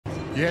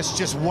Yes,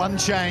 just one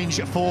change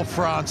for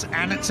France,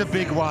 and it's a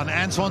big one.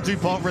 Antoine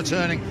Dupont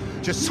returning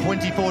just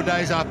 24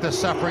 days after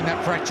suffering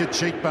that fractured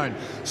cheekbone.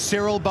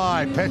 Cyril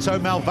Baille, Peato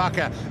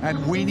Mauvaka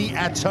and Winnie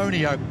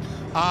Antonio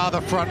are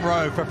the front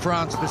row for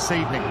France this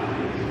evening.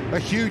 A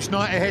huge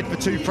night ahead for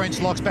two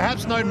French locks,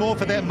 perhaps known more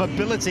for their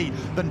mobility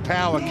than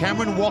power.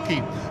 Cameron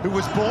Woki, who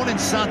was born in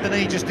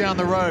Saint-Denis just down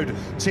the road,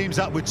 teams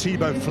up with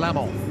Thibaut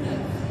Flamand.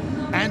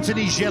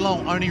 Anthony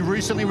Gelon only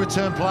recently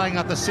returned playing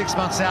after 6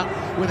 months out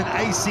with an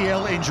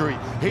ACL injury.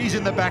 He's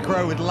in the back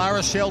row with La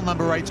Rochelle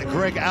number 8,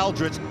 Greg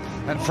Aldrit,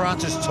 and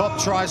France's top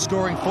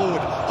try-scoring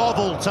forward of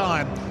all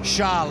time,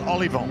 Charles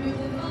Olivon.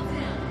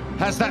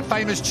 Has that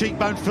famous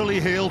cheekbone fully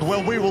healed?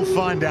 Well, we will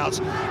find out.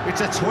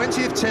 It's a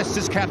 20th test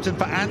as captain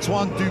for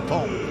Antoine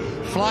Dupont.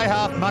 Fly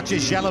half Matthieu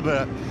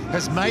Jalibert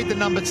has made the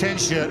number 10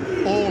 shirt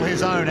all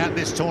his own at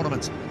this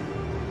tournament.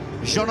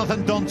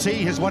 Jonathan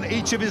Danty has won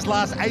each of his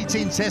last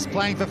 18 tests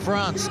playing for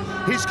France.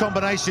 His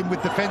combination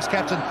with defence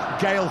captain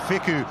Gaël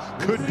Fickou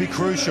could be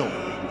crucial.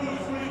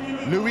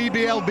 Louis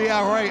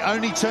Biel-Biarré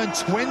only turned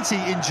 20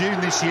 in June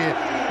this year.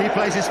 He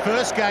plays his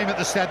first game at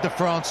the Stade de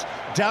France.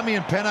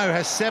 Damien Penaud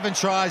has 7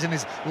 tries in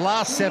his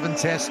last 7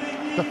 tests.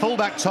 The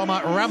fullback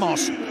Thomas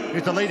Ramos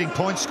is the leading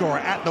point scorer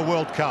at the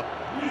World Cup.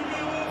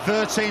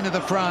 13 of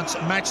the France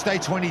matchday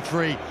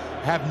 23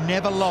 have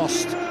never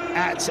lost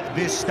at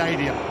this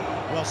stadium.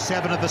 Well,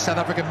 7 of the South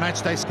African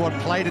matchday squad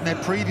played in their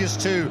previous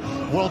 2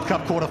 World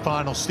Cup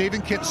quarterfinals.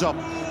 Stephen Kitsop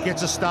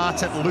gets a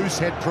start at loose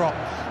head prop.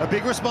 A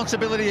big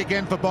responsibility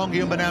again for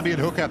Bongi Mbonambi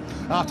and hooker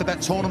after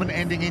that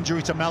tournament-ending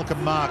injury to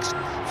Malcolm Marx.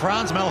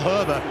 Frans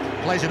Malherbe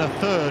plays in a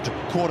 3rd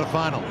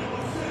quarterfinal.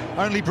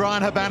 Only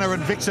Brian Habana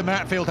and Victor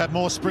Matfield have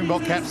more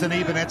Springbok caps than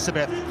Eben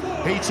Etzebeth.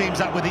 He teams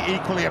up with the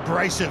equally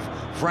abrasive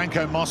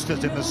Franco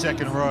Mostert in the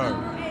 2nd row.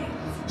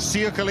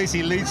 Siya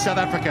Kolisi leads South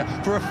Africa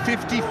for a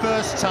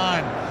 51st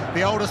time.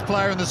 The oldest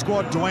player in the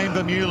squad, Dwayne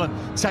Vermeulen,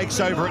 takes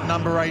over at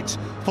number 8.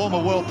 Former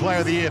World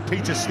Player of the Year,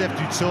 Peter Steph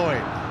du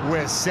Toit,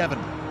 wears 7.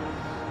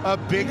 A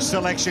big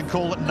selection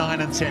call at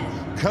 9 and 10.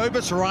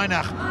 Kobus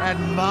Reinach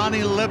and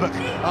Manie Libbok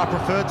are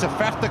preferred to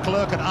Faf de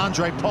Klerk and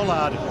Handré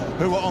Pollard,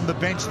 who are on the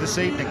bench this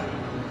evening.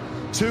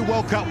 2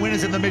 World Cup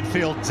winners in the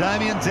midfield,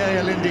 Damian de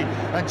Allende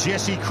and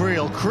Jesse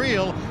Kriel.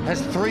 Kriel has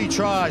 3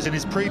 tries in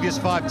his previous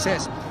 5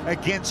 tests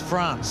against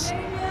France.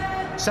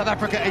 South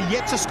Africa are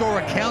yet to score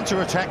a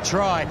counter-attack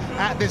try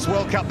at this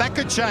World Cup. That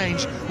could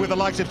change with the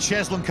likes of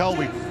Cheslin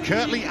Colby,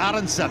 Kurt-Lee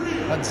Arendse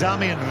and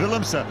Damian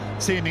Willemse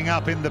teaming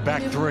up in the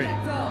back 3.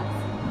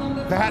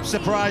 Perhaps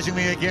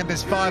surprisingly again,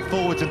 there's 5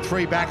 forwards and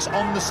 3 backs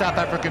on the South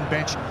African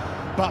bench,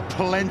 but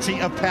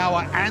plenty of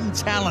power and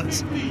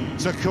talent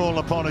to call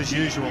upon as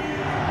usual.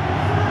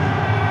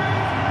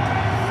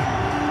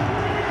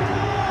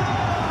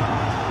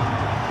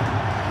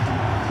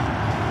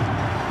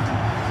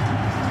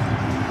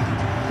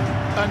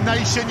 A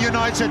nation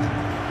united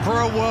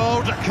for a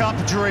World Cup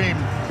dream.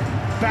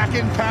 Back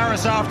in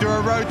Paris after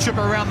a road trip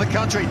around the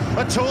country.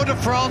 A Tour de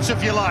France,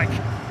 if you like.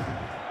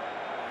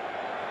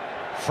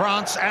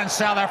 France and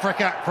South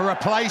Africa for a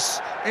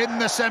place in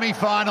the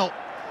semi-final.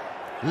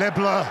 Les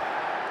Bleus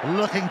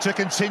looking to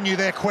continue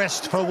their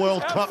quest for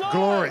World Cup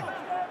glory.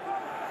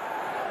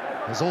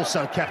 There's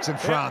also Captain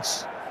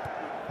France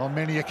on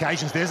many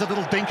occasions. There's a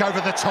little dink over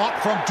the top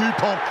from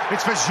Dupont.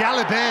 It's for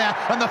Jalibert,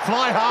 and the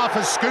fly half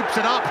has scooped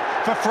it up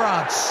for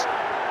France.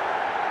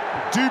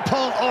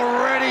 Dupont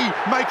already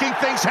making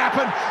things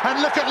happen,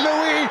 and look at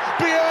Louis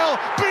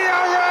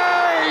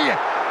Biel-Biarré!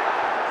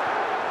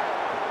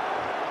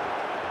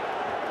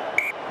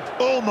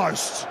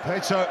 Almost.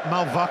 Peato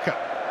Mauvaka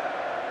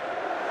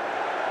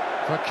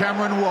for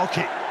Cameron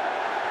Woki.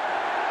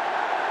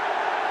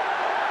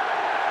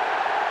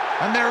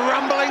 And they're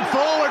rumbling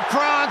forward,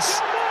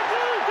 France.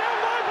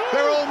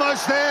 They're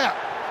almost there.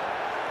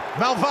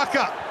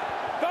 Mauvaka.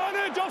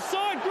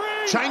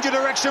 Change of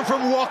direction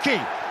from Woki.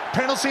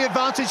 Penalty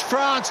advantage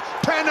France.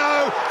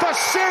 Penaud for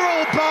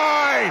Cyril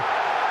Baille.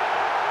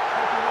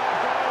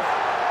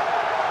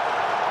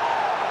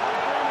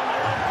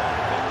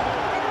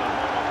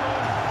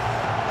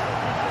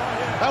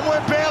 And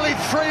we're barely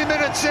 3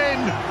 minutes in,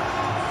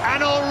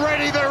 and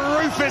already the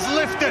roof is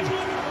lifted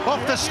off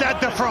the Stade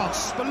de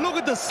France. But look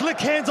at the slick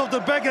hands of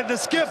the back at the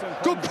skip.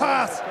 Good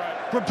pass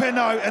from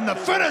Penaud, and the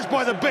finish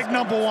by the big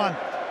number 1.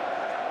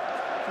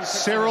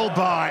 Cyril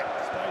Baille.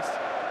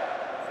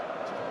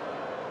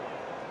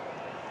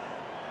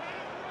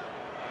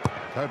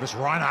 Kobus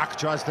Reinach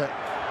tries to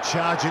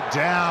charge it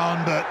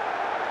down, but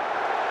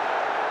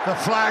the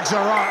flags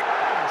are up.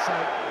 So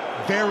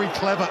very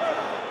clever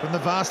from the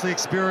vastly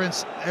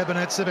experienced Eben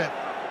Etzebeth.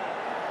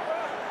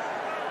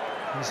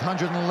 His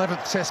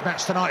 111th test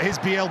match tonight. Here's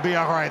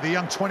Biel-Biarré, the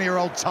young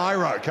 20-year-old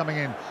Tyro, coming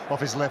in off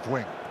his left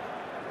wing.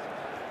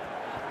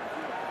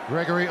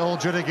 Gregory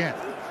Aldred again.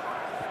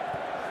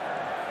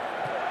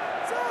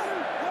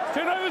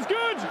 Turnover's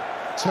good.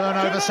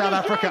 Turnover South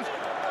Africa.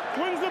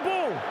 Wins the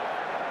ball.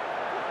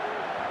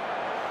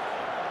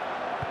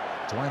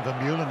 Dwayne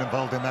Vermeulen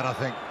involved in that, I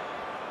think.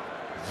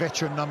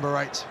 Veteran number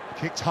 8.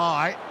 Kicked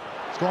high.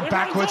 It's Gone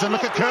backwards, and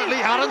look at Kurt-Lee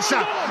Arendse.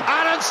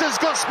 Arendse's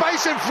got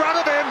space in front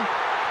of him,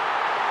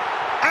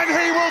 and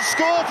he will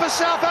score for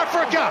South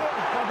Africa.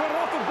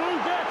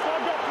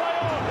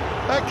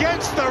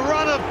 Against the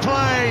run of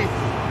play,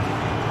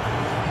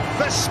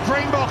 the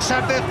Springboks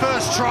have their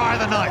first try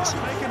of the night.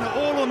 Making an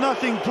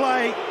all-or-nothing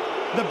play,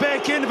 the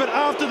back end of it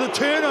after the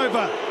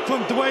turnover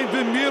from Dwayne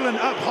Vermeulen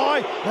up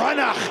high.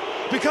 Reinach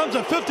becomes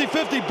a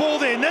 50-50 ball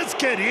there, and this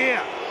kid here,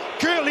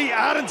 Kurt-Lee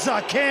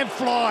Arendse, can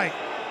fly.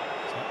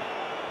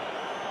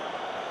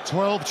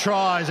 12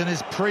 tries in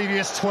his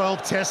previous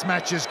 12 test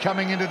matches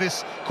coming into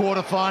this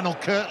quarter-final.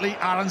 Kurt-Lee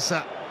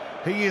Arendse,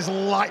 he is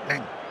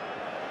lightning.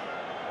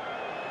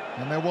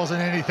 And there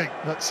wasn't anything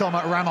that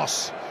Thomas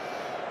Ramos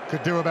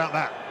could do about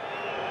that.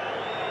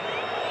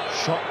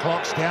 Shot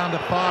clock's down to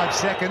 5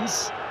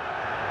 seconds.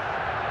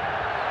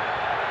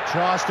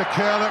 Tries to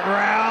curl it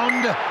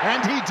round,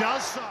 and he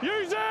does so.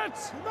 Use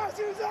it! You must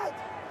use it!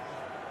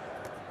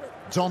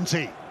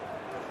 Dante.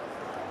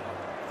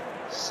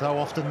 So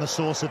often the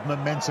source of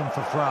momentum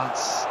for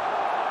France.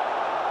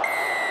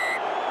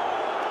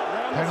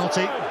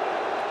 Penalty.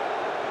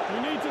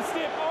 You need to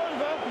step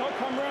over, not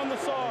come around the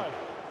side.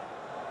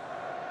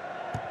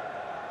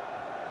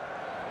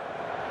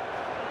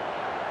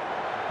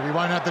 But he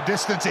won't have the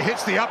distance. It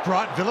hits the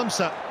upright.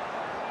 Willemse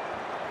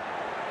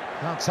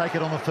can't take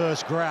it on the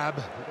first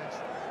grab.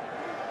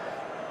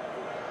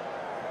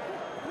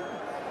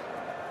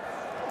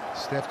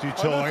 Steph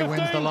Dutoy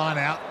wins the line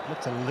out.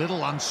 Looked a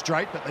little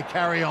unstraight, but they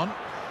carry on.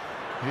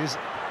 Here's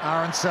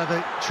Arendse,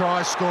 the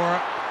try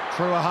scorer,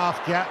 through a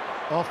half gap.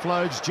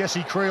 Offloads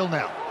Jesse Creel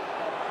now.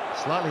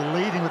 Slightly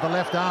leading with the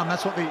left arm.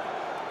 That's what the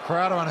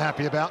crowd are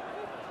unhappy about.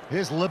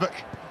 Here's Libbok.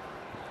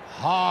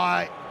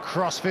 High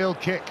crossfield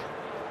kick.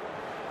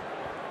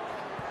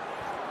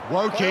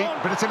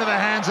 Woki, but it's into the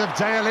hands of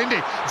de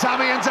Allende.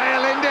 Damian de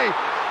Allende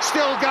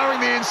still going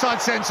the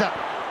inside centre.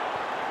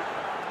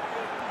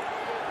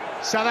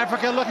 South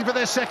Africa looking for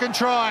their second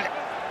try.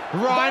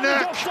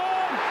 Reinach.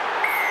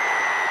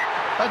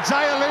 And de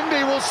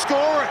Allende will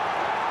score it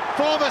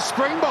for the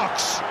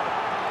Springboks.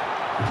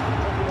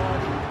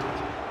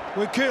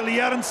 Where Kurt-Lee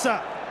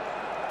Arendse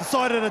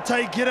decided to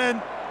take it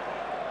in.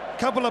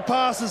 Couple of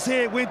passes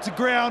here, went to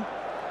ground.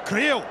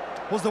 Creel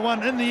was the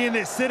one in the end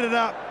that set it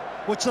up,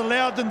 which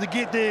allowed them to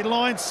get their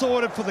line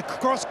sorted for the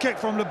cross kick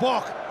from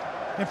Libbok.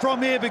 And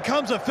from here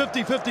becomes a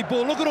 50-50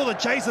 ball. Look at all the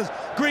chasers.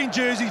 Green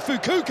jersey,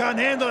 Fuku can't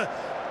handle it.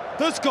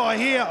 This guy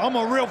here, I'm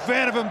a real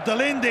fan of him, de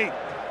Allende,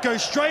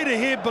 goes straight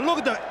ahead, but look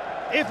at the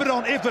effort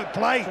on effort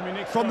play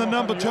from the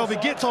number 12. He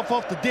gets off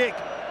the deck,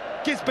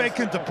 gets back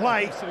into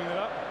play,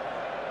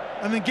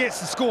 and then gets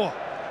the score.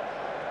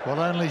 Well,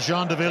 only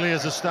Jean de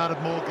Villiers has started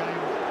more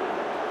games.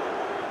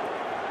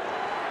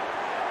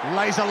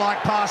 Laser-like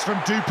pass from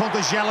Dupont to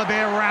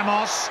Jalibert,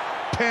 Ramos,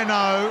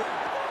 Penaud,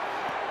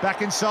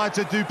 back inside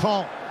to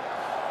Dupont.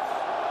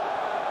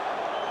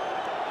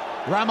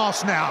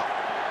 Ramos now.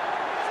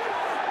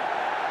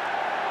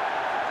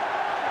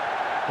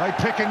 They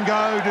pick and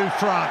go to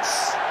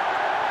France.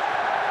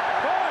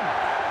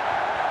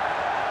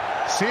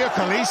 Siya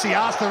Kolisi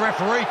asked the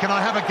referee, can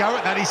I have a go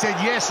at that? He said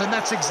yes, and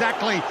that's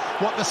exactly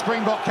what the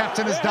Springbok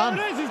captain has done.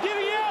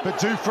 But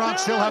do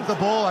France still have the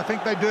ball? I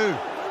think they do.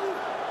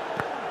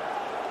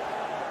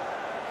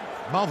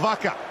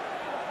 Mauvaka.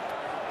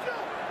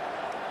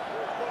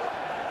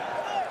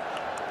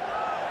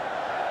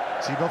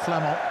 Thibaut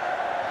Flamand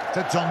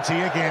to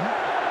Dante again.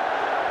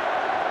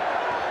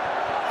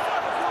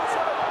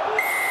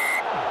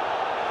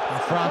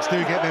 And France do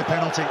get their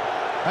penalty.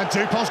 And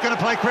Dupont's going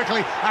to play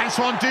quickly.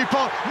 Antoine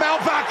Dupont,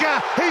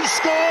 Mauvaka, he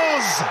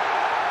scores!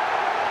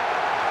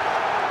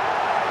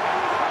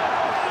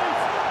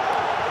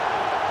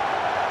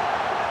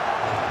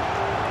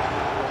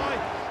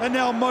 And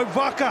now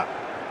Mauvaka.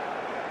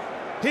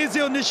 Here's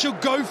the initial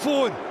go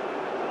forward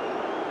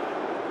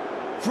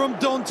from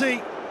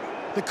Dante.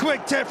 The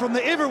quick tap from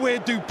the everywhere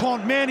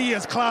Dupont. Manie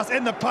is class,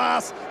 and the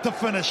pass to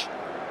finish.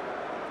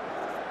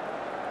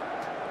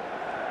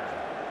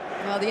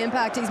 Well, the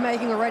impact he's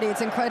making already,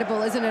 it's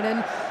incredible, isn't it?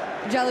 And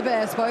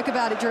Jalibert spoke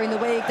about it during the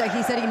week, that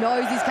he said he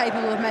knows he's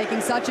capable of making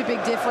such a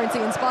big difference.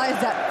 He inspires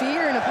that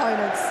fear in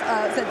opponents,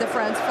 said the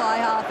France fly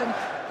half. And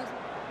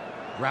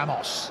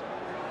Ramos.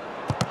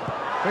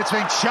 It's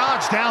been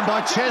charged down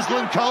by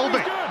Cheslin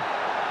Colby.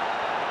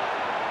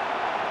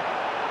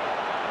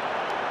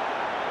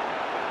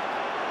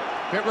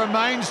 It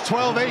remains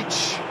 12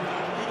 each.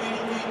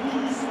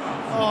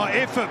 Oh,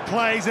 effort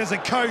plays as a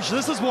coach.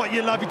 This is what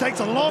you love. He takes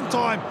a long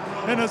time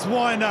in his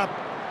wind-up,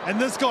 and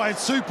this guy is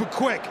super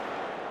quick.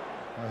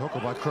 A hooker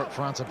by Crook.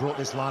 France have brought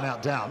this line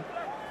out down.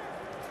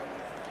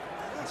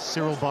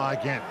 Cyril Baille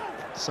again.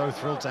 So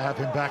thrilled to have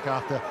him back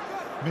after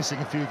missing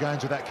a few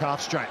games with that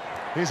calf strain.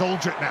 Here's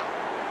Aldrit now.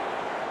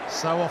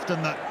 So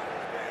often the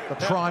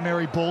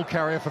primary ball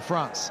carrier for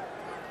France.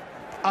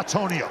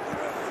 Antonio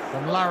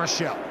from La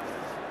Rochelle.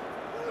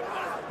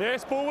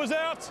 Yes, ball was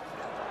out.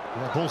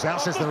 Yeah, ball's out,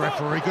 says the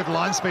referee. Good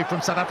line speed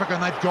from South Africa,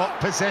 and they've got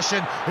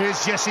possession.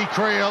 Here's Jesse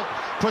Creel,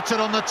 puts it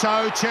on the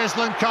toe.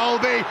 Cheslin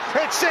Colby,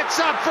 it sits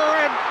up for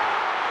him.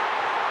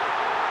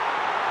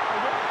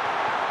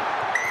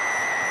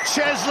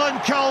 Cheslin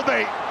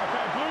Kolbe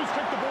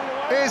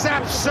is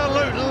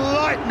absolute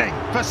lightning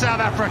for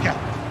South Africa.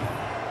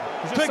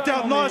 Picked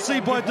out nicely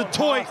by Du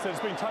Toit.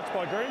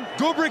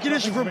 Good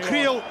recognition from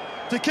Kriel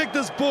to kick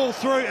this ball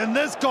through, and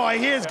this guy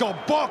here has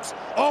got box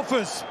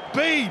office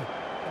speed.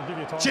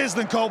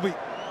 Cheslin Kolbe.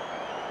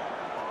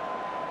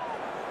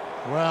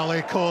 Well, he,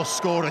 of course,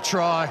 scored a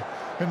try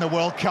in the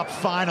World Cup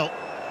final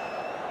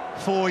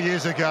 4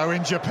 years ago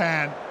in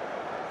Japan.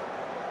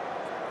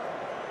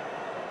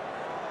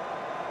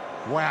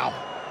 Wow,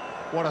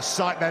 what a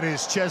sight that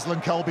is.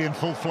 Cheslin Kolbe in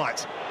full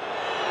flight.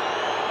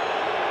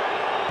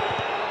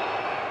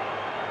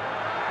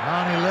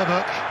 Manie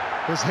Libbok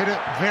has hit it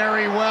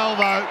very well,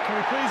 though. Can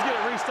we please get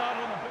it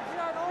restarted on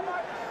the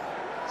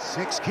big?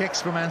 6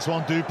 kicks from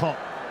Antoine Dupont.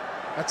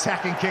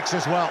 Attacking kicks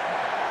as well.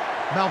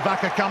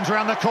 Mauvaka comes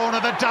around the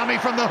corner, the dummy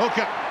from the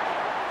hooker.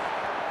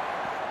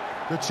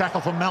 Good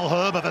tackle from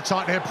Malherbe, the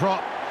tight head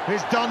prop.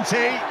 Here's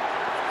Dante.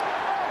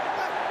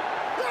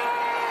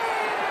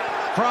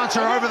 France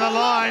are over the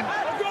line,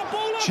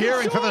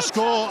 cheering for the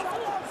score.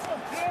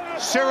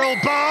 Cyril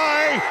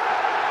Baille.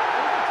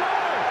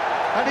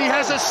 And he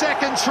has a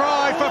second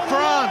try for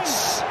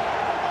France.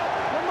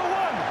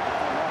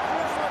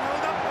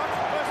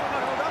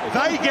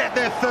 They get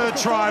their third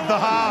try of the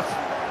half.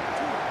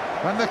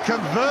 And the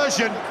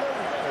conversion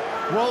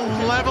will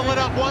level it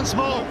up once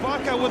more.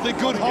 Mauvaka with a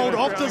good hold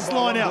off this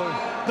line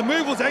out. The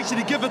move was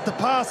actually to give it the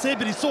pass there,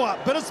 but he saw a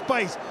bit of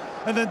space.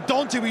 And then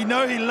Dante, we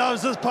know he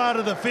loves this part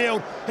of the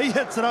field. He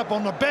hits it up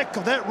on the back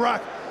of that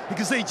ruck. You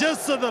can see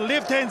just to the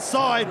left-hand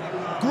side,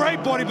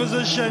 great body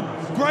position,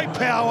 great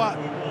power.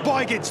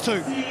 Baille gets 2.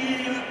 In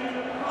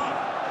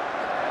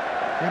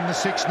the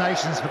Six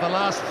Nations for the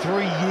last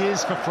 3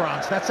 years for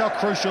France. That's how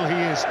crucial he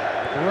is.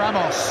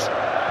 Ramos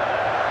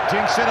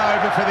dinks it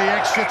over for the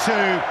extra 2.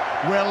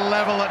 We're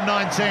level at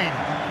 19.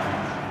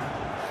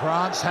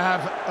 France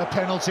have a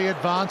penalty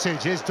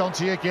advantage. Here's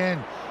Dante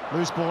again.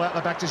 Loose ball out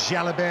the back to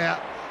Jalibert.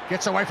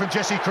 Gets away from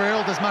Jesse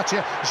Kriel. Does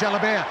Matthieu.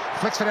 Jalibert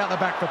flicks it out the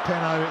back for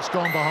Penaud. It's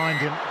gone behind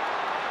him.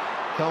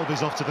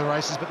 Kolbe's off to the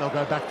races, but they'll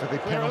go back for the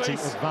penalty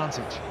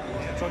advantage.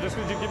 So just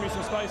could you give me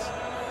some space?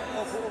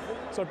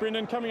 So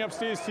Brendan, coming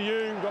upstairs to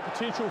you, we've got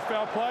potential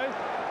foul play.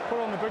 Put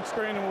it on the big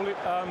screen and we'll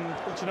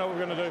let you know what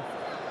we're going to do.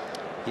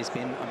 Yes,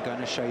 Ben, I'm going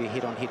to show you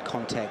head-on-head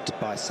contact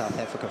by South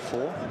Africa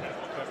 4.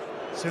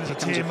 As soon as the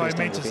TMO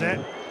mentions that.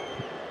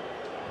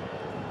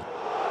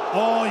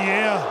 Oh,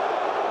 yeah.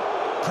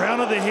 Crown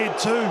of the head,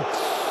 too.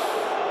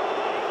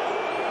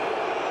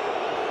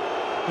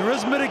 There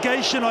is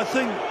mitigation, I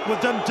think, with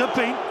them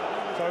dipping.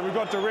 So we've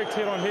got direct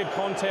head-on-head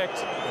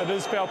contact. It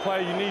is foul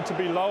play. You need to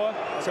be lower.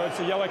 So it's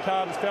a yellow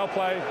card, it's foul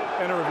play,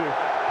 and a review.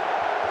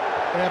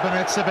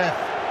 Ebenezer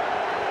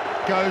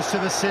goes to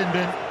the sin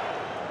bin.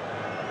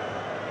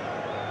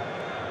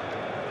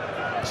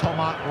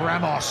 Thomas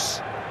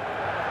Ramos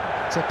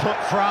to put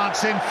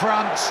France in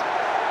front.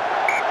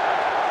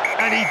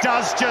 And he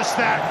does just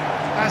that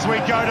as we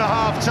go to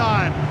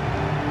half-time.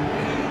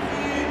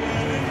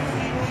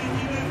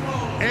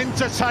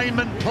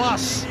 Entertainment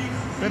plus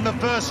in the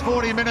first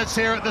 40 minutes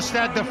here at the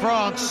Stade de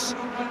France.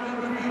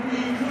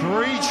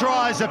 3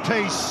 tries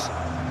apiece.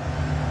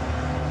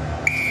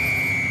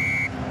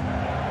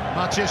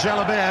 Matthieu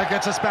Jalibert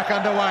gets us back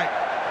underway.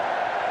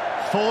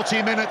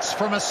 40 minutes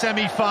from a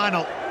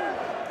semi-final.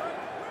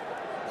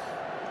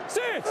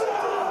 Sit!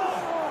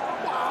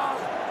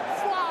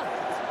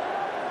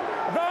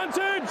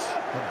 Advantage!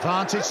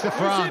 Advantage to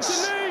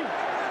France.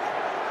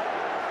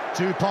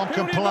 Dupont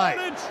can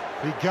play.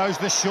 He goes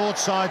the short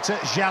side to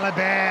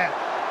Jalibert.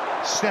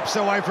 Steps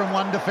away from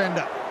one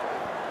defender.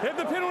 Have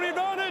the penalty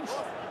advantage.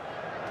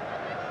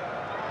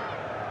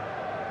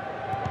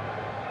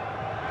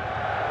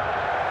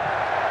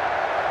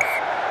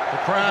 The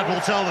crowd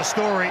will tell the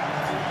story.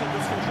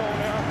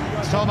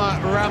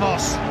 Thomas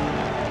Ramos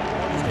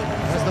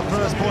has the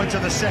first point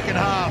of the second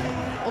half.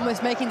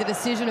 Almost making the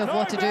decision of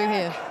what to do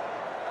here.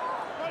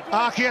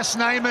 Arceus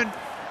Neyman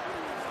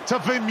to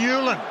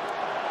Vermeulen.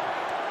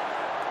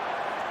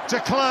 De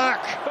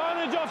Klerk.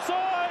 Advantage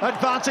offside.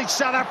 Advantage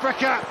South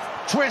Africa.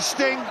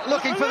 Twisting,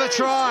 looking for the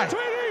try.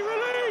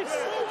 Release.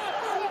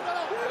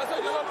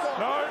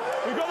 No,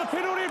 we've got the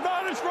penalty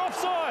advantage for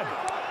offside.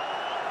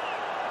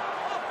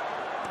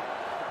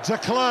 De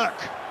Klerk.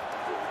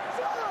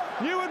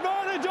 New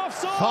advantage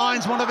offside.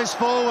 Finds one of his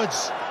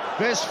forwards.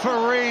 There's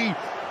Fourie.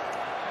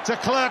 De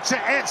Klerk to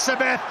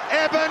Etzebeth.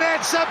 Eben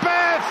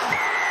Etzebeth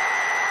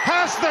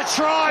has the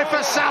try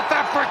for South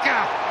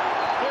Africa.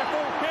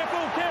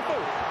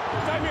 Careful.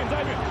 Damian.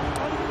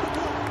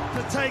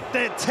 To take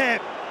that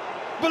tap.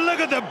 But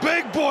look at the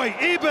big boy,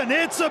 Eben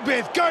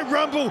Etzebeth. Go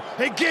rumble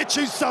and get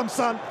you some,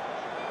 son.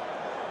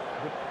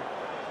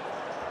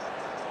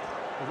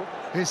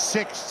 His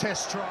 6th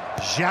test try.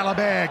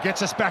 Jalibert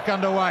gets us back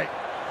underway.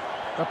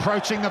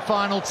 Approaching the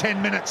final 10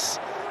 minutes.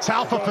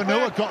 Talfa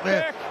Fanua got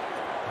there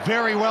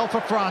very well for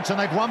France, and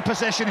they've won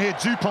possession here.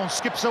 Dupont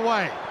skips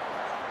away.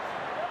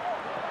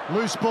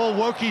 Loose ball,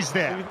 Wokie's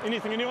there.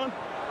 Anyone?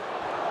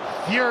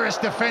 Furious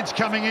defence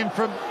coming in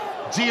from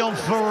Dion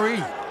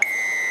Fourie.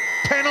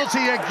 Penalty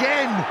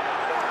again.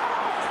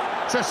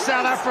 to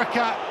South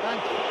Africa.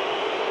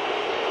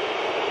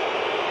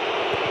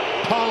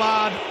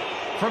 Pollard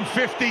from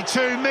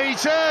 52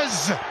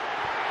 metres.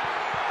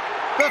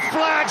 The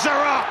flags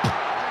are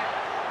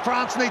up.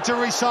 France need to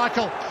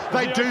recycle.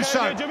 They do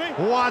so.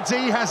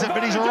 Wadi has it,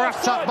 but he's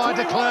wrapped up by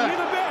de Klerk.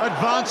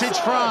 Advantage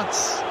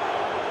France.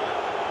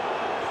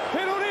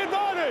 Penalty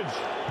advantage.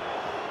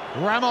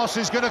 Ramos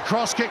is going to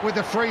cross kick with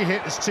the free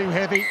hit. It's too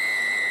heavy.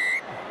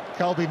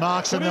 Colby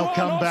marks and they'll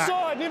come back.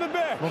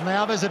 Well,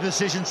 now there's a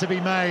decision to be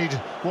made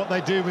what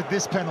they do with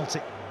this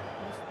penalty.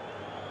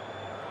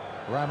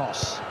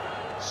 Ramos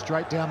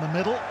straight down the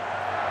middle.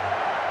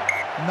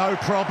 No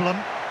problem.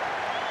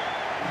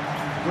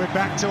 We're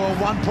back to a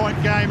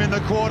one-point game in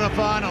the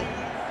quarter-final.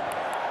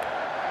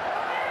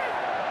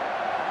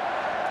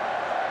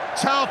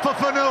 Taufa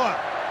Fanua.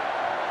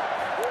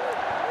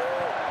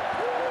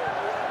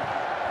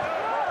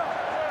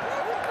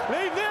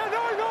 Leave there,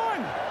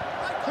 no.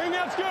 Clean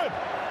out's good.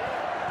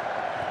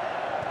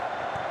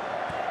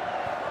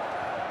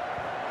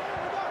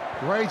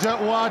 Reza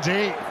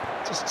Wadi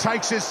just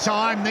takes his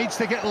time, needs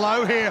to get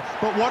low here,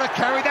 but what a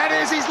carry that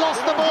is. He's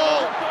lost the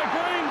ball.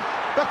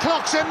 The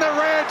clock's in the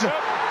red.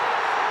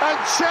 And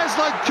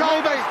Cheslin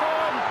Colby.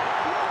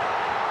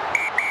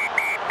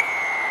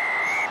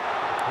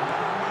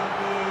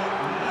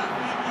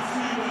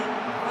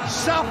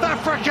 South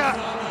Africa.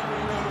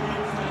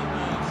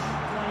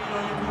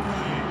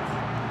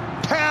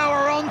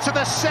 Power on to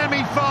the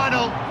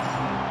semi-final.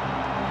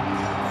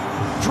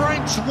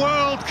 French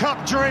World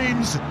Cup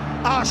dreams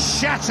are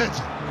shattered.